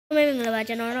Maybe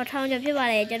general town of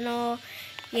Pivale, general,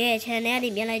 yes, and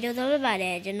Eddie, and I just over by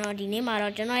it, general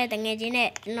Dinima, general engaging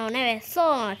it, no, never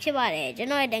saw Chivale,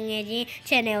 general engaging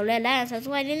channel, lands as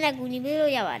well in the Gunibu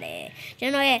Yavade,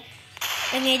 general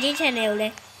engaging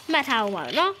channel,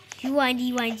 Matawa, no,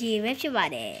 U1D1G,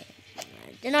 Chivade,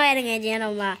 general engaging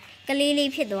of Galili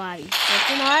Pidwari,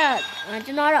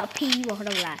 general P.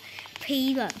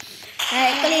 P.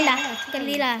 Kalila.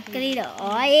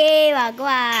 Oh, yeah, go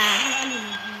on.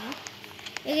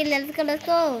 Let's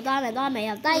go. Dame,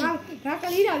 up tay.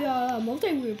 Kalila, most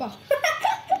of we bought.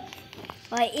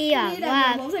 Oh,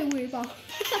 yeah, most of we bought.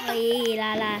 Oh,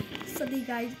 la. So the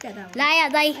guys get out. Laya,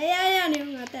 day. Yeah, I'm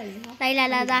tell you.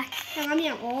 La. Hang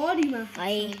on, all the man.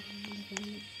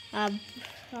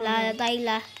 La, day,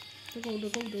 la.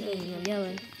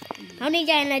 How many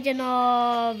giant legend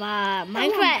of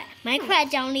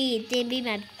Minecraft only did be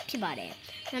my Pibade?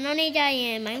 And only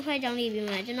giant Minecraft only be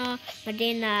my general, but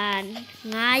then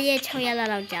Naya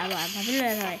Choyala of Java,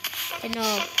 popular,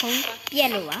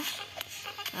 yellow.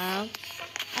 I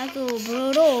go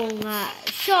Bruno,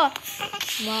 short,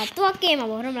 but to game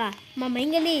about him. My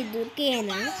Mangali do game,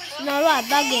 no, what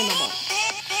dog game about.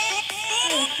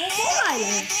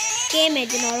 Game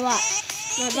it, you know what?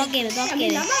 Dog game.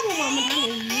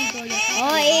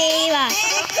 Oh, Eva.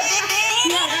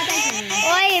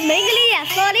 Oh, Mangalia,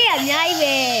 sorry, I'm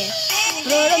Yaive.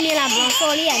 Bro, Mila,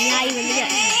 sorry, I'm Yaive.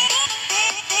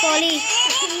 Sorry.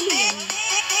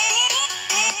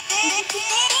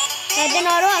 I don't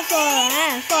know,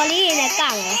 sorry, in a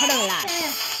car. Hold on,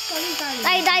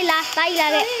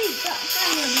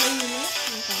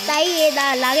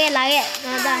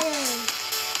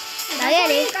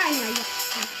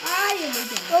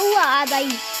 die,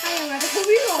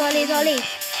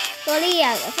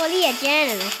 Sorry, Jen,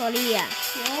 sorry,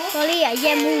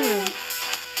 Yemu.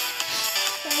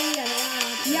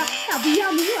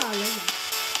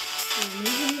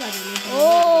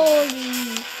 Oh,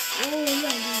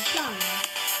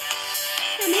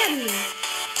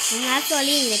 not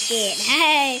sorry again.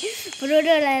 Hey,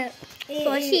 brother,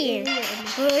 so she,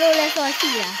 brother, so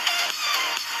she.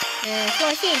 So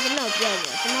she is no joke,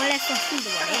 no less so she,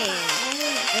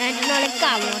 and no less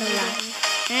cover.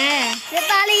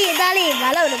 Dali,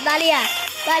 malo, Dalia,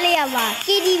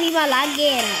 Kitty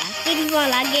Malagera, Kitty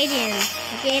Malagarian,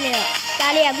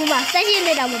 Dalia Guma, session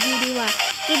that I would do,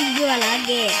 Kitty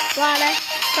Malagare, Walla,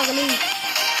 Togli,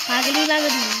 Hagli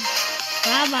Lavadi,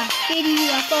 Baba, Kitty,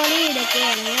 a solid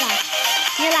again,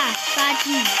 Yella,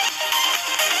 Sati.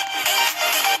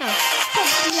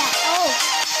 Oh,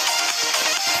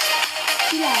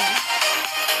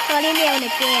 sorry, Leon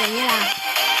again, Yella.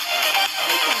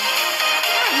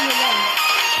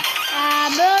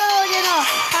 Bro, you know,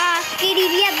 Kitty,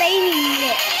 we are baby.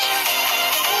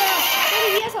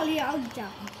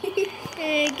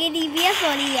 Kitty, we are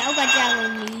sorry, I'll get down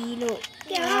on me. Look,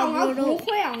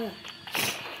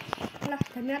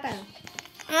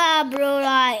 bro,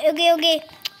 okay.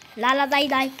 La,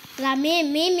 die. La, me,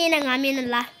 and I'm in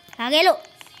la. Hello.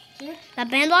 The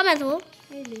band of us. Oh,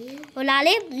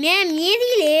 Lally,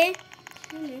 me,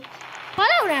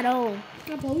 follow that all.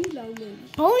 Bông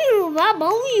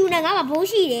là ngã bông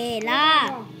gì là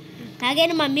cái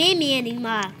mà mê đi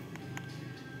mà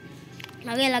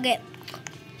là cái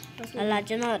là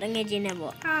cho nó đang nghe gì nè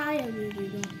bộ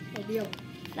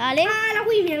là lấy là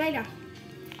quy miệng này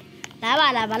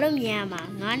cả là bà luôn nhà mà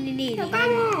ngon đi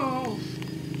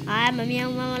mà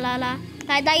miệng mà là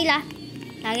đây là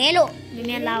cái lộ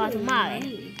miệng là vào mà vậy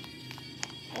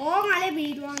ngay lấy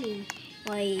bì đoan đi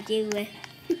ôi chiêu vậy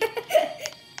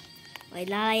Wait,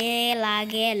 lage.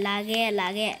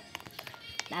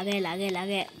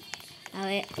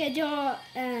 Cái cho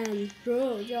bro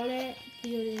cho lấy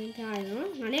video thay nó,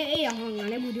 ngày nay ấy hàng ngày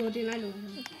nay video tiền lại luôn.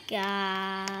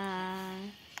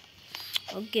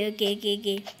 Okay.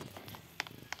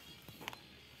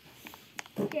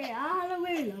 Okay, hello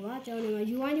quý vị và cho nên mà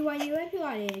you ấy phía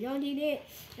ngoài để cho đi đi,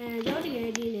 cho chị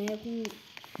này đi này cũng.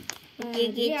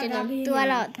 Okay,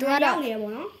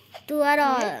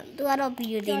 tôi đó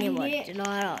video đi nè bọn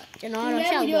cho nó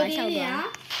sao đùa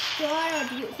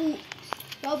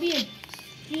đó biển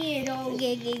gì đâu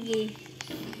ghê cái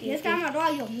sao mà đó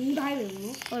dùng mũ đây rồi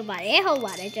ôi bà đấy không bà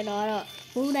đấy cho nó rồi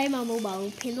mũ đây mà mũ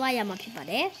bầu phiên toa giờ mà phiên bà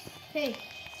đấy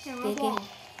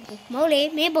mũ đi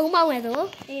mấy bông bông này thôi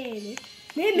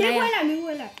mấy quay lại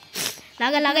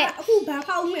là cái khu bà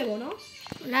không mày bỏ nó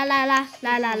là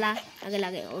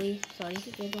cái ôi sorry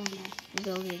cái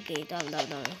toàn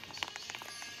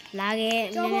là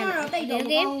cái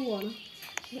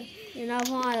nó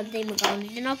pho là tìm một con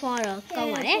nó pho rồi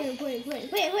con mà đấy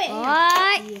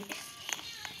ôi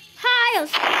hai rồi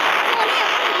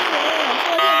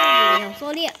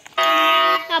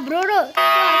ဘရိုတို့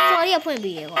ဆော်ရီဖွင့်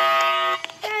ပြီးရေကွာ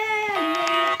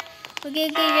โอเค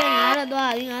ငါတော့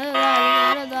သွားပြီငါတော့သွား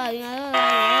ပြီ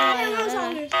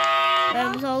ဘယ်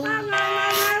မဆုံး ငါ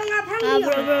ဖမ်းပြီး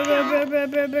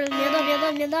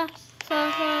မြတ်တော့ဆော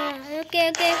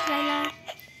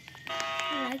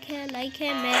โอเคလိုက်ခဲ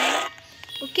မယ်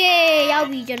โอเคရောက်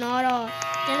ပြီကျွန်တော်တော့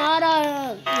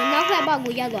နောက်ဖက်ပေါက်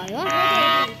ကိုရောက်သွားပြီနော်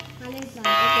โอ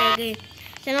เค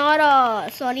ကျွန်တော်တော့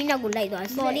ဆော်လီနောက်ကိုလိုက်သွား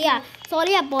ဆော်လီ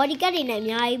က body cut တွေနဲ့အ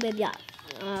များကြီးပဲဗျ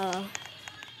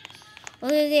โอ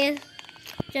เค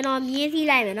ကျွန်တော်မြင်းစီး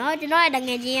လိုက်မယ်နော်ကျွန်တော်ရဲ့တင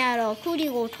ယ်ချင်းကတော့ခုဒီ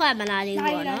ကိုထွက်မလာသေး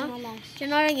ဘူးပေါ့နော်ကျွန်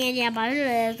တော်ရဲ့ငယ်ချင်းကဘာဖြစ်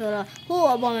လဲဆိုတော့ဟို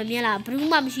အပေါ်မှာမြင်လာဘူး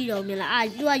မှမရှိတော့မြင်လာ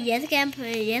သူကရဲစကန်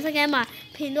မှာ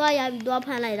ဖင်သွားရပြီးသွားဖ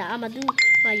မ်းလိုက်တာသူ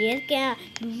ရဲစကန်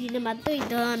လူကြီးနဲ့မှတွေ့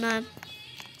တော့နာ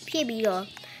ဖြစ်ပြီးတော့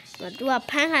သူက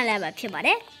ဖမ်းခံလိုက်ပါဖြစ်ပါတ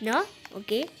ယ်နော်โอเ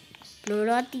คဘလို့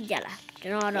တော့တိကြလားကျွ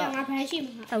န်တော်တော့ ငါဖမ်းရှိ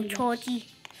မှာ ချောကြီး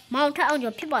မောင်ထအောင်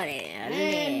ကျော်ဖြစ်ပါတယ်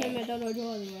မတော်ကြော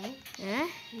တယ်ဗျာ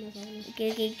โอเค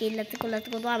let's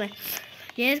go သွားမယ်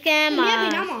yes can မှာ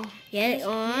yes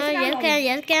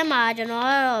မှာကျွန်တော်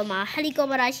တော့မှာ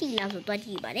helicopter ရှိလားဆိုတော့ကြ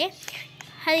ည့်ပါတယ်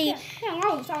ငါ့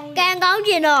ကိုစောင်းကန်ကောင်း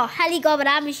ကျင်တော့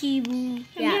helicopter မရှိဘူး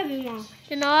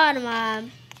ကျွန်တော်ကဒီမှာ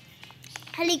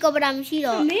helicopter မရှိ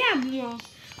တော့မင်းရဘူး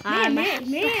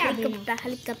မင်း helicopter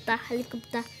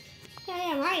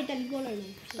ငါ့တက်လီပို့လိုက်မ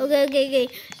ယ် โอเค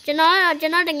ကျွန်တော်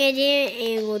တကယ်ချင်းအ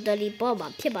င်ကိုတယ်လီပို့မှာ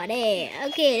ဖြစ်ပါတယ်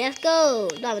okay let's go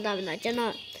သွားမယ်ကျွန်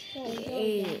တော်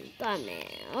သွားမယ်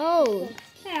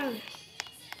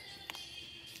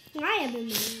ငါရပြီ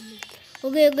โอ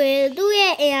เคသူ့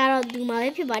ရဲ့အင်ကတော့ဒီမှာပဲ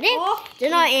ဖြစ်ပါတယ်ကျွ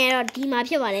န်တော်အင်ကတော့ဒီမှာ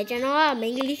ဖြစ်ပါတယ်ကျွန်တော်က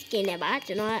main ကလေး skin နဲ့ပါ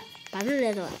ကျွန်တော်ကဘာဖြစ်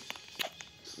လဲဆိုတော့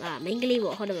main ကလေး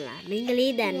ပေါ့ဟုတ်တယ်မလား main က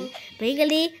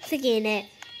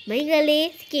လေး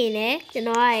skin နဲ့ကျွန်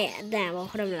တော်ရဲ့အတန်ပေါ့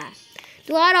ဟုတ်တယ်မလား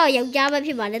သူကတော့ယောက်ျားပဲဖြ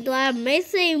စ်ပါတယ်သူကမိတ်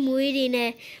ဆွေမွေးတွေ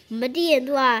နဲ့မတည့်ရင်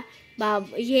သူက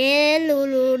ရဲလို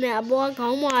နဲ့အပေါ်ခေါ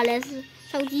င်းပေါ်လဲ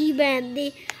ဆောက်ကြီးပန်း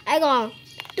သေးအဲ့ကောင်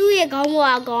သူ့ရဲ့ခေါင်း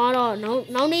ပေါ်ကတော့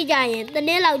နောက်နေ့ကျရင်တ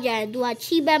နေ့လောက်ကျရင်သူက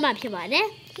ချီးပန်းမှဖြစ်ပါတယ်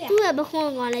သူ့ရဲ့ပခွန်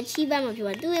ကောင်လည်းချီးပန်းမှဖြစ်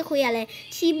ပါတယ်သူ့ရဲ့ခွေးကလည်း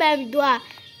ချီးပန်းသူက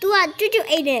ကျွတ်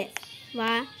အိတ်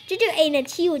နဲ့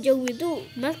ချီကိုကျုပ်ပြီးသူ့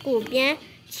mask ကိုပြန်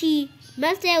ချီ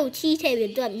mask ကိုချီထည့်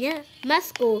ပြီးသူကmask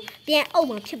ကိုပြန်အုပ်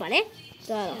မှဖြစ်ပါတယ်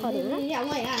ဟုတ်တယ်နော်ရ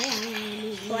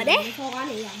ဟုတ်တယ်စော်ကား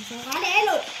နေ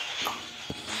လို့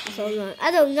ဆိုတော့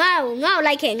အဲ့ဒါငါ့ကို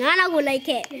လိုက်ခဲ့ငါနောက်ကိုလိုက်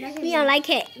ခဲ့မြောင်လိုက်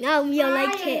ခဲ့ငါ့ကိုမြောင်လို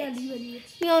က်ခဲ့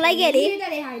မြောင်လိုက်ခဲ့လေ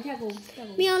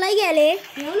မြောင်လိုက်ခဲ့လေ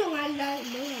မြောင်လို့ငါလုံး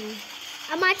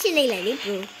အမချစ်နေလိုက်လေဘ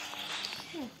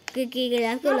ရိုကေ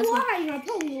လာကိုလို့ဆိုငါ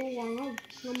ဖုန်းလို့ငါမလုပ်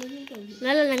တော့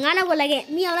ဘူးငါနောက်ကိုလိုက်ခဲ့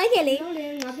မြောင်လိုက်ခဲ့လေ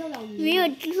ငါပြောက်လာမင်း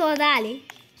ကိုစော်သားလေ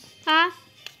ဟာ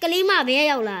ကလေးမဘယ်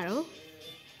ရောက်လာတော့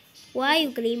why you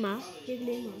ကလေးမ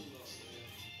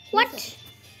what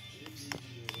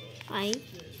I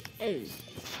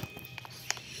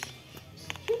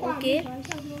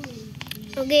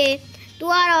okay သူ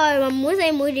ကတော့မွေးစိ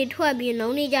မ်မွေးတွေထွက်ပြီးနော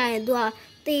င်နေကြရင်သူက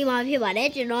တေးမှာဖြစ်ပါတယ်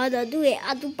ကျွန်တော်တော့သူ့ရဲ့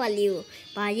အတုပတ်လေး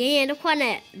ကိုရင်တစ်ခွက်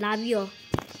နဲ့လာပြီးတော့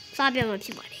စားပြမှာဖြ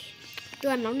စ်ပါတယ်သူ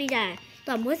ကနောင်နေကြရင်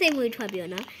သူကမွေးစိမ်မွေးထွက်ပြီး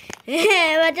တော့နော်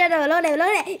ဘာကြတော့လုံးတယ်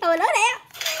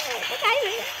ခိုင်းမ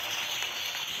ယ်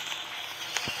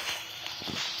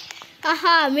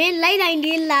ဟာမင်းလိုက်တိုင်း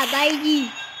ဒီလာတိုင်းကြီး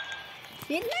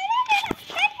မင်းလိုက်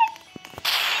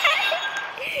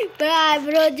ဘ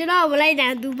ရိုကျွန်တော်မလိုက်နို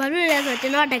င်သူဘာဖြစ်လဲဆိုတော့ကျွ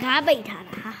န်တော်တကားပိတ်ထား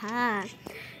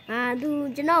တာသူ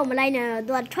ကျွန်တော်မလိုက်နိုင်တော့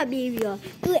သူကထွက်ပြေးပြီးတော့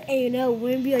သူ့အိမ်ထဲဝ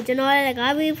င်ပြီးတော့ကျွန်တော်လည်းတ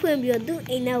ကားပြီးဖွင့်ပြီးတော့သူ့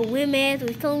အိမ်ထဲဝင်မယ်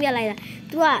ဆိုဆုံးပြလိုက်တာ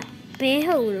သူကဘဲ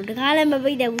ဟုတ်လို့တကားလည်းမ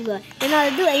ပိတ်တတ်ဘူးဆိုတော့ကျွန်တော်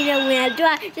သူ့အိမ်ထဲဝင်တယ်သူက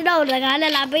ကျွန်တော်တကားလ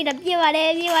ည်းလာပိတ်တာပြေးပါတယ်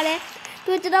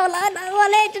သူကျွန်တော်လာတော့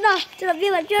လေကျွန်တော်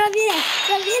ပြေးတ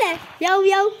ယ်ရောင်း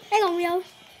အဲ့ကောင်ရောင်း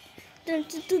သူ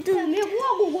မြေ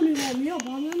ကိုနေတယ်မြေ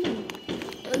ဘာမှမလုပ်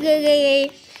โอเค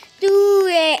သူ့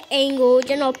ရဲ့အိမ်ကို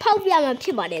ကျွန်တော်ဖောက်ပြမှာဖြ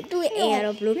စ်ပါတယ်သူ့ရဲ့အိမ်က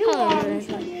တော့ဘလို့ဖောက်ရမလဲ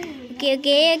ဆိုတော့โอเค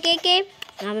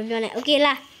ငါမပြောနဲ့โอเค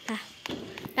လာ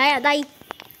ရတာကြီး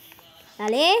ဒါ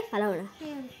လေဘာလုပ်လဲ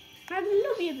ငါ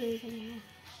လုပ်ပြပြီဆို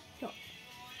တော့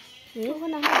ဟို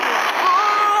နာ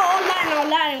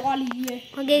လာကွာလီရဲ့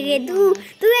โอเค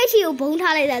သူ့ရဲ့ရှိကိုဘုံ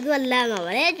ထားလိုက်တာသူကလမ်းမှာ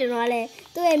ပါလေကျွန်တော်ကလည်း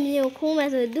သူ့ရဲ့မြေကိုခိုးမယ်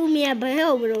ဆိုသူ့မြေဘဲ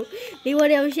ဟုတ်ဘလို့ဒီဝတ်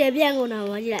ရောင်ရှယ်ပြန့်ကုန်တာ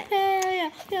ပါကြည့်လိုက်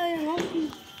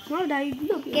ငါဒါကြီး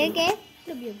လုပ်ပြ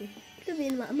လုပ်ပြ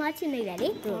မှာအမချစ်နေတယ်လေ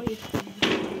ဟဲ့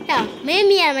မင်း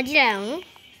မြေမကြည့်လိုက်အောင်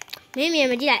မင်းမြေ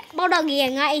မကြည့်လိုက်ပေါက်တော့ကြီး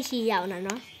ရဲ့ငါအိတ်ရှိရအောင်နော်မ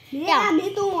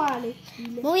င်းသုံးပါလေ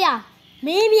မိုးရမ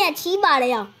င်းမြေချီးပါတ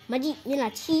ယ်အောင်မကြည့်မြင်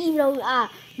လားချီးလို့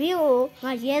မင်းကို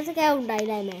ငါရဲစကဲကိုတိုင်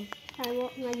လိုက်မယ်ထိုင်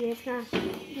ပေါ့ငါရဲစကဲ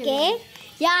ကဲ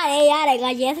ရတယ်ငါ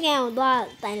ရဲစကဲကိုသွား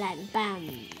တိုင်လိုက်ပမ်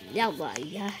ရောက်သွားပြီ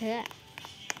ဟဲ့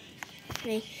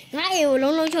ငါအိမ်ကို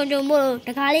လုံးလုံးချုံချုံမို့တ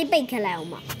ကားလေးပိတ်ခက်လိုက်အော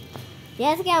င်မရဲ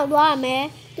စကန်သွားရမယ်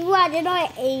သူကကျွန်တော်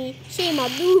ရဲ့အိမ်ရှေ့မှာ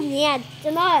သူ့မြင်ကကျွ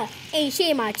န်တော်အိမ်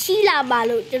ရှေ့မှာချီလာပါ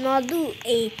လို့ကျွန်တော်သူ့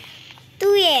အိမ်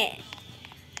သူ့ရဲ့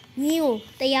ညင်းကို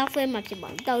တရားဆွဲမှာဖြစ်ပါ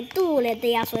တော့သူ့ကိုလည်းတ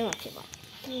ရားဆွဲမှာဖြစ်ပါ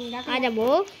အားကြောင့်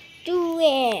မို့သူ့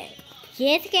ရဲ့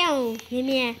ရဲစကန်ကို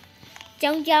မြင်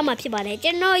ကြောင်းကြားမှာဖြစ်ပါတယ်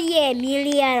ကျွန်တော်ရဲ့မြင်း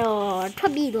လေးကတော့ထွ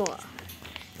က်ပြီးတော့ဒါ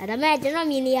ပေမဲ့ကျွန်တော်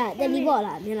မြင်းလေးကတက်ပြီးပေါ့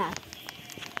လားမြင်လား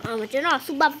ကျွန်တော်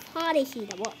စူပါဖားလေးရှိ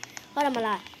တယ်ပေါ့ဟုတ်တယ်မ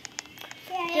လား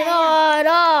ကျွန်တော်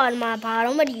တော့ဒီမှာဘာ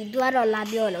တော့မတည်သူကတော့လာ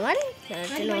ပြောတယ်နော်ကျွ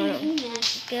န်တော်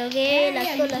okay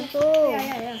let's go let's go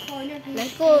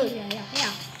let's go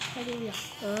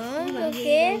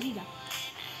okay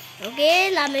okay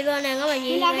လာမေးပြောနေငါမ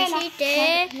ရေးရှိတ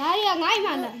ယ်လာရငါ့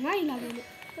မှာငါ့လာလို့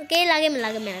okay လာခဲ့မ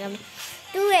လား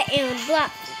သူ့ရဲ့အိမ်ကိုသူက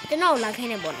ကျွန်တော်လာခို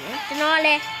င်းနေပေါ့နော်ကျွန်တော်လ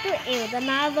ည်းသူ့အိမ်ကိုသ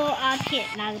နာသောအားဖြင့်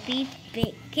လာပြီး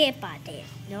ခဲ့ပါတယ်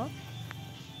နော်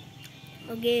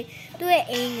okay သူ့ရဲ့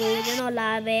အိမ်ကိုကျွန်တော်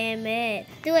လာပဲမဲ့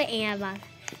သူ့ရဲ့အိမ်ကပါ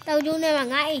တောက်ကျုံးထဲမှာ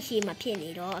ငါအိမ်ရှိမှဖြစ်နေ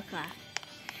တော့အခါ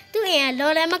သူ့အိမ်က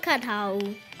လော်လည်းမခတ်ထား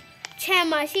ဘူးခြံ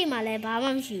မှာရှိမှလည်းဘာမှ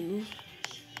မရှိဘူး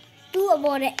သူ့အ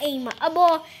ပေါ်တဲ့အိမ်မှာအ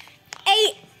ပေါ်အိ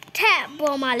မ်ထက်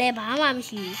ပေါ်မှာလည်းဘာမှမ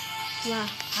ရှိဘူး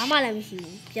ဘာမှလည်းမရှိ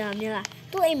ဘူးပြန်မြင်လား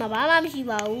သူ့အိမ်မှာဘာမှမရှိ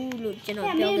ပါဘူးလို့ကျွန်တော်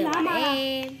ပြောခဲ့ပါတ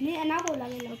ယ်မင်းအနောက်ကိုလာ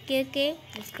ခဲ့လို့ okay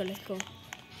let's go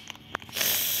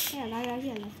ဟဲ့လာရ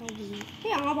ရှိလားဆောက်ပြီး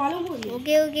ဟဲ့ငါဘာလို့ဖို့လဲ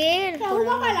okay ဟိုဘ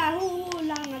က်ကလာဟို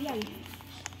လာငါပြန်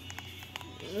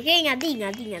okay ငါတိ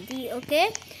okay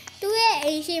သူ့ရဲ့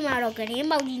အိမ်ရှိမှာတော့ကတင်း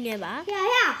ပေါက်ကြီးနေပါ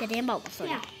ကတင်းပေါက်ပါ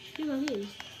sorry ဒီမှာဖြစ်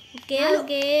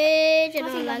okay ကျွန်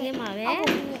တော်လာခဲ့မှာပဲ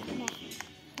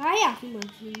ဟာရဒီမှာ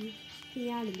ပြ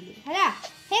ရလို့ဟဲ့လား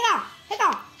ဟဲ့ကော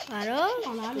င်ဘာ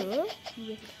တော့ လာလို့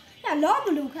ညလောဘ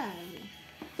လူခါ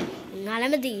ငါလ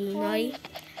ည်းမသိဘူးနော်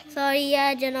sorry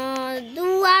ကျွန်တော်သူ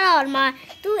ကတော့ဒီမှာ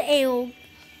သူ့အိမ်ကို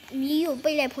မီးကိုပိ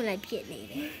တ်လိုက်ဖွင့်လိုက်ဖြစ်နေ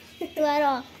တယ်သူက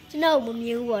တော့ကျွန်တော်မမြ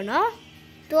င်ဘူးပေါ့နော်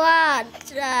သူက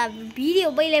ဗီဒီ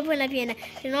ယိုပိတ်လိုက်ဖွင့်လိုက်ဖြစ်နေ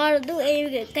ကျွန်တော်တို့သူ့အိမ်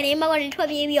ကတင်းမောက်ကနေထွက်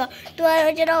ပြေးပြီးတော့သူက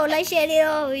တော့ကျွန်တော်လိုက်ရှယ်နေ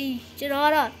တော့ကျွန်တော်က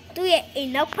တော့သူ့ရဲ့အိ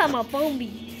မ်နောက်ဖက်မှာပုံး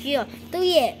ပြီးပြီးတော့သူ့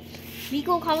ရဲ့မီး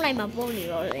ကိုခေါင်းလိုက်မှာပုံးနေ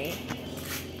တော့လေ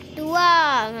သူကဘ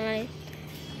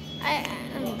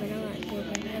ယ်တော့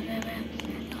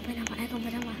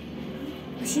မှ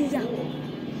မရှိကြဘူး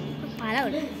ဘာလို့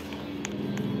လဲ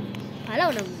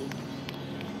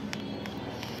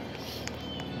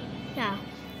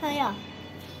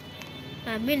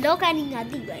မင်းလောက်ကနေငါ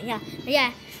သိပါရဘယ်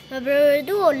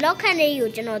သူ့ကိုလောက်ခနေကို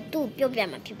ကျွန်တော်သူ့ပြုတ်ပြ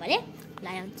မှာဖြစ်ပါတယ်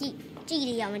လာအောင်ကြည့်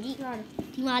ရအောင်ကြည့်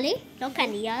ဒီမှာလေလောက်ခ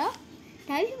နေရတော့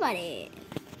ဒါဖြစ်ပါတယ်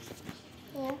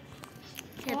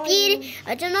ပြေး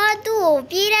ကျွန်တော်သူ့ကို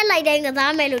ပြေးတဲ့လိုက်တိုင်းက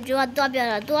စားမယ်လို့ကျွန်တော်ပြော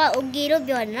တာသူက okay လို့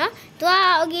ပြောတယ်နော်သူက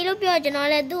okay လို့ပြောကျွန်တော်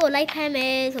လည်းသူ့ကိုလိုက်ဖမ်းမ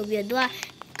ယ်ဆိုပြီးတော့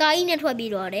သူကကားကြီးနဲ့ထွက်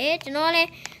ပြီးတော့တယ်ကျွန်တော်လည်း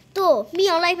သူ့ကိုမိ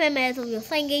အောင်လိုက်ဖမ်းမယ်ဆိုပြီး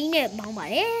စိုင်ကိန်းနဲ့ပေါင်းပါ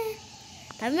တယ်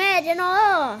ဒါပေမဲ့ကျွန်တော်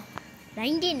လို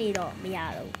င်းတင်နေတော့မရ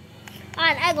တော့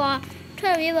အဲ့ကောင်ထွ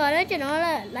က်ပြေးပါတော့ကျွန်တော်လ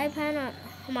ည်းလိုက်ဖမ်းတော့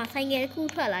ဟိုမှာဆိုင်ကယ်တစ်ခု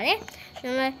ထွက်လာတယ်ကျွ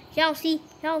န်တော်လည်းရောက်စီ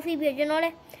ပြီးကျွန်တော်လ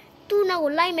ည်းသူ့နောက်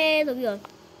ကိုလိုက်မယ်ဆိုပြီးတော့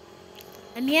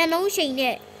အမြန်လုံးချိန်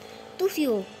နဲ့သူ့စီ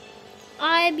ကို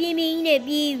အားပြင်းနဲ့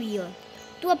ပြေးပြီးတော့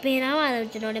သူကဘယ်နားမှာလဲ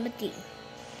ကျွန်တော်လည်းမသိဘူး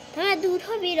ဒါပေမဲ့သူ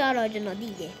ထွက်ပြေးတော့ကျွန်တော်သိ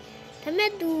တယ်ဒါပေ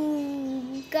မဲ့သူ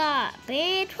ကဘ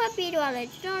ယ်ထွက်ပြေးတော့လဲ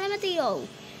ကျွန်တော်လည်းမသိတော့ဘူး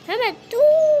ဒါပေမဲ့သူ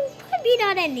ထွက်ပြေး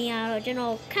တဲ့နေရာတော့ကျွန်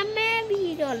တော်ခမန်း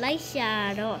ပြီးတော့လိုက်ရှာ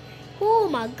တော့ဟို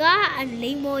မှာကားအ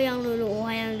လိမ်မောရောင်လို့ဝါ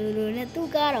ရောင်လို့နဲ့သူ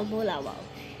ကတော့မိုးလာပါဘူး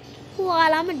ဟို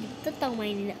လာမတက်တောင်မို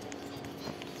င်းနေလား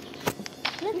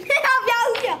ပြော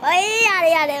ဦးပြအေးရတ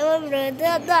ယ်ဘယ်လိုတော့မ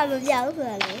ပြောဘူးဆို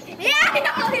တာလေပြော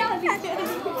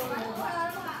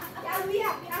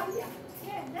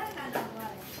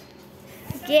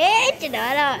ကဲကျွန်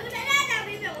တော်တော့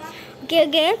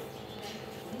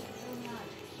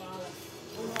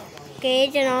ကဲ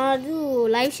ကျွန်တော်သူ့ကို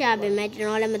live ရှာပေးမယ်ကျွန်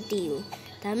တော်လည်းမသိဘူး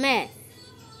ဒါပေမဲ့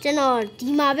ကျွန်တော်ဒီ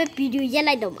မှာပဲဗီဒီယိုရက်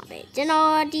လိုက်တော့မှာပဲကျွန်တော်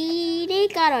ဒီနေ့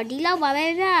ကတော့ဒီလောက်ပါပဲ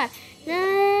ဗျာ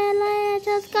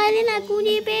subscribe နဲ့ကူ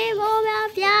ညီပေး